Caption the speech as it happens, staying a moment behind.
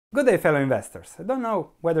Good day, fellow investors. I don't know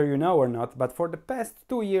whether you know or not, but for the past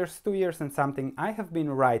 2 years and something, I have been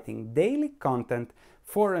writing daily content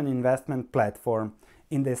for an investment platform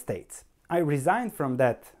in the States. I resigned from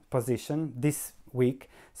that position this week,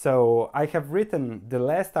 so I have written the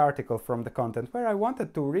last article from the content where I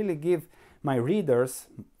wanted to really give my readers,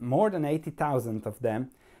 more than 80,000 of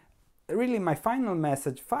them, really my final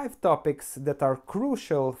message, 5 topics that are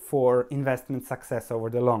crucial for investment success over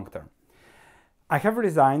the long term. I have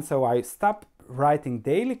resigned, so I stopped writing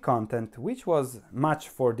daily content, which was much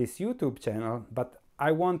for this YouTube channel, but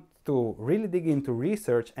I want to really dig into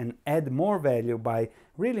research and add more value by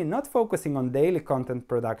really not focusing on daily content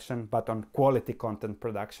production, but on quality content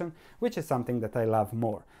production, which is something that I love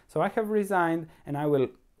more. So I have resigned and I will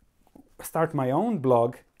start my own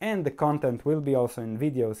blog, and the content will be also in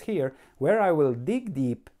videos here, where I will dig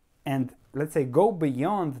deep and, let's say, go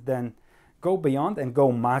beyond and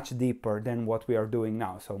go much deeper than what we are doing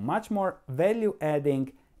now. So much more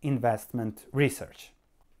value-adding investment research.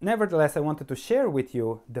 Nevertheless, I wanted to share with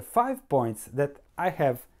you the 5 points that I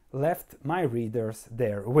have left my readers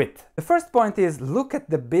there with. The first point is, look at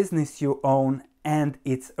the business you own and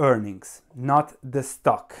its earnings, not the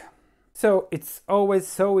stock. So it's always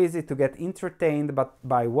so easy to get entertained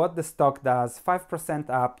by what the stock does, 5%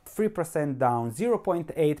 up, 3% down,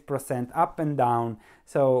 0.8% up and down.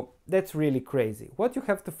 So that's really crazy. What you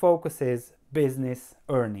have to focus is business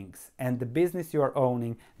earnings and the business you are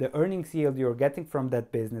owning, the earnings yield you're getting from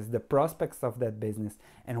that business, the prospects of that business,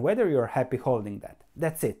 and whether you're happy holding that.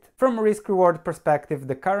 That's it. From a risk-reward perspective,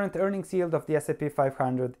 the current earnings yield of the S&P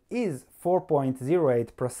 500 is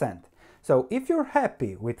 4.08%. So if you're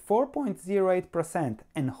happy with 4.08%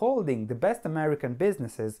 and holding the best American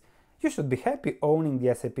businesses, you should be happy owning the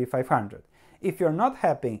S&P 500. If you're not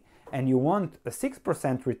happy and you want a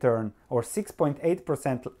 6% return or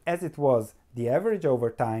 6.8% as it was the average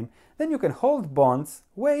over time, then you can hold bonds,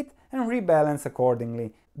 wait, and rebalance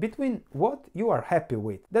accordingly between what you are happy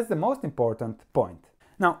with. That's the most important point.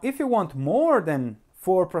 Now, if you want more than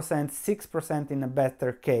 4%, 6% in a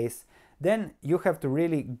better case, then you have to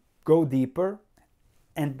really go deeper,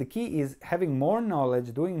 and the key is having more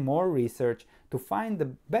knowledge, doing more research to find the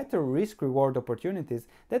better risk-reward opportunities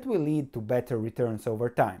that will lead to better returns over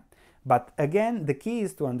time. But again, the key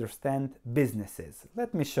is to understand businesses.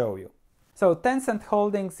 Let me show you. So Tencent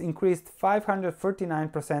Holdings increased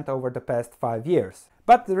 539% over the past 5 years,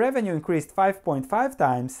 but the revenue increased 5.5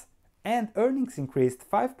 times and earnings increased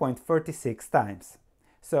 5.36 times.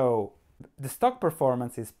 So the stock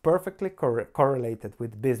performance is perfectly correlated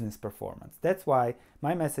with business performance. That's why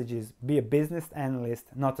my message is, be a business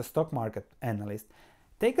analyst, not a stock market analyst.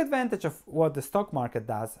 Take advantage of what the stock market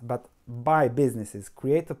does, but buy businesses,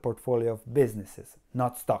 create a portfolio of businesses,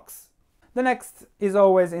 not stocks. The next is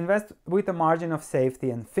always invest with a margin of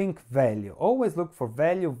safety and think value. Always look for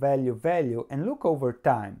value, value, value, and look over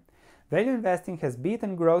time. Value investing has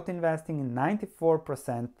beaten growth investing in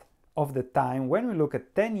 94% of the time when we look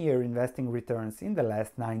at 10-year investing returns in the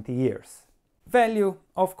last 90 years. Value,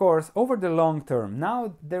 of course, over the long term.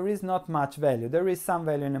 Now there is not much value. There is some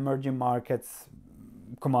value in emerging markets,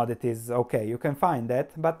 commodities, okay, you can find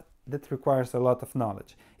that, but that requires a lot of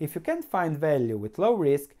knowledge. If you can't find value with low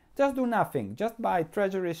risk, just do nothing. Just buy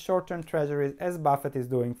treasuries, short-term treasuries, as Buffett is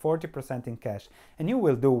doing, 40% in cash, and you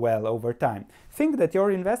will do well over time. Think that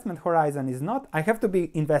your investment horizon is not, I have to be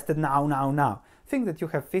invested now. Think that you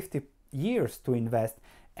have 50 years to invest,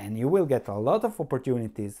 and you will get a lot of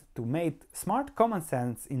opportunities to make smart, common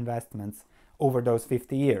sense investments over those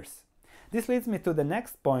 50 years. This leads me to the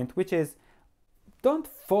next point, which is, don't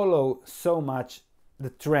follow so much the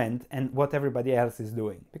trend and what everybody else is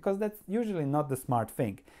doing, because that's usually not the smart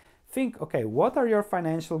thing. Think, okay, what are your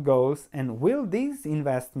financial goals, and will these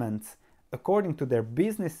investments, according to their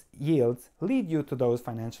business yields, lead you to those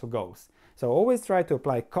financial goals? So always try to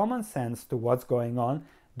apply common sense to what's going on.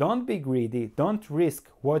 Don't be greedy, don't risk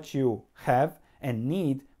what you have and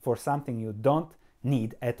need for something you don't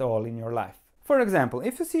need at all in your life. For example,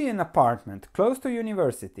 if you see an apartment close to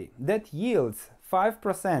university that yields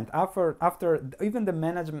 5% after even the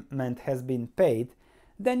management has been paid,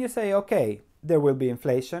 then you say, okay, there will be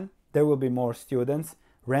inflation, there will be more students,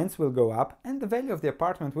 rents will go up, and the value of the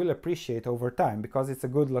apartment will appreciate over time because it's a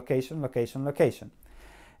good location.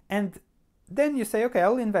 And then you say, okay,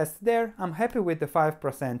 I'll invest there, I'm happy with the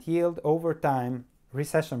 5% yield over time,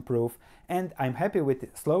 recession-proof, and I'm happy with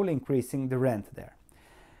slowly increasing the rent there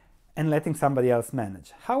and letting somebody else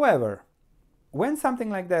manage. However, when something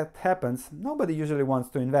like that happens, nobody usually wants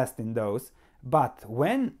to invest in those, but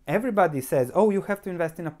when everybody says, oh, you have to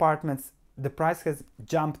invest in apartments, the price has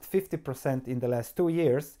jumped 50% in the last 2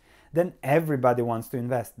 years, then everybody wants to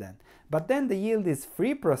invest then. But then the yield is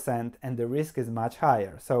 3% and the risk is much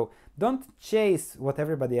higher. So don't chase what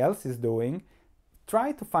everybody else is doing.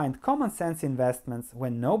 Try to find common sense investments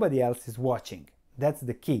when nobody else is watching. That's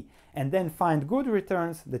the key. And then find good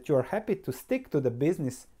returns that you're happy to stick to the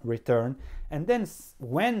business return. And then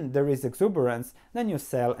when there is exuberance, then you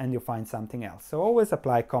sell and you find something else. So always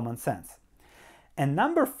apply common sense. And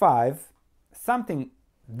number 5, something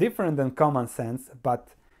different than common sense, but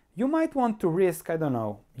you might want to risk, I don't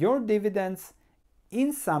know, your dividends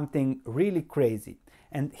in something really crazy.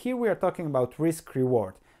 And here we are talking about risk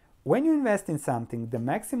reward. When you invest in something, the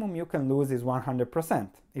maximum you can lose is 100%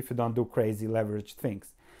 if you don't do crazy leveraged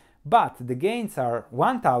things. But the gains are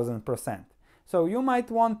 1000%. So you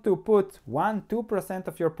might want to put 1-2%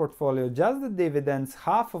 of your portfolio, just the dividends,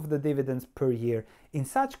 half of the dividends per year, in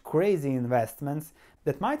such crazy investments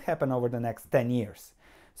that might happen over the next 10 years.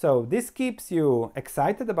 So this keeps you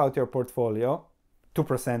excited about your portfolio,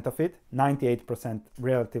 2% of it, 98%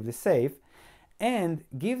 relatively safe, and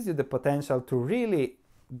gives you the potential to really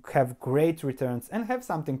have great returns and have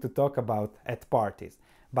something to talk about at parties.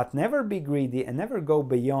 But never be greedy and never go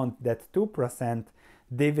beyond that 2%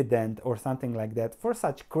 dividend or something like that for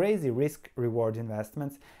such crazy risk reward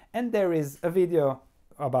investments. And there is a video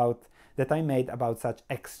that I made about such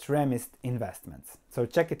extremist investments. So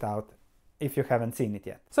check it out if you haven't seen it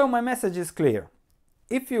yet. So my message is clear.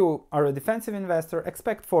 If you are a defensive investor,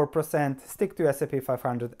 expect 4%, stick to S&P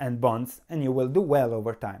 500 and bonds, and you will do well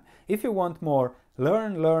over time. If you want more,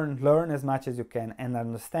 learn as much as you can and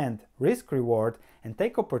understand risk reward and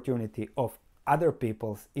take opportunity of other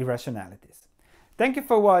people's irrationalities. Thank you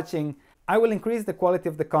for watching. I will increase the quality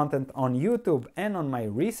of the content on YouTube and on my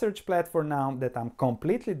research platform now that I'm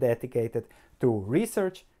completely dedicated to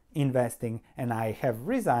research, investing, and I have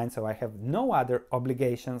resigned, so I have no other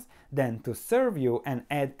obligations than to serve you and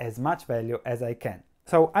add as much value as I can.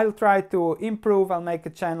 So I'll try to improve, I'll make a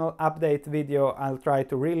channel update video, I'll try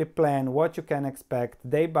to really plan what you can expect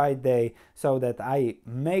day by day so that I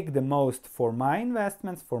make the most for my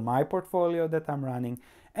investments, for my portfolio that I'm running,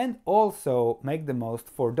 and also make the most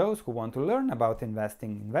for those who want to learn about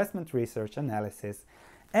investing, investment research, analysis,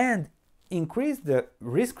 and increase the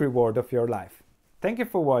risk reward of your life. Thank you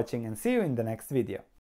for watching and see you in the next video.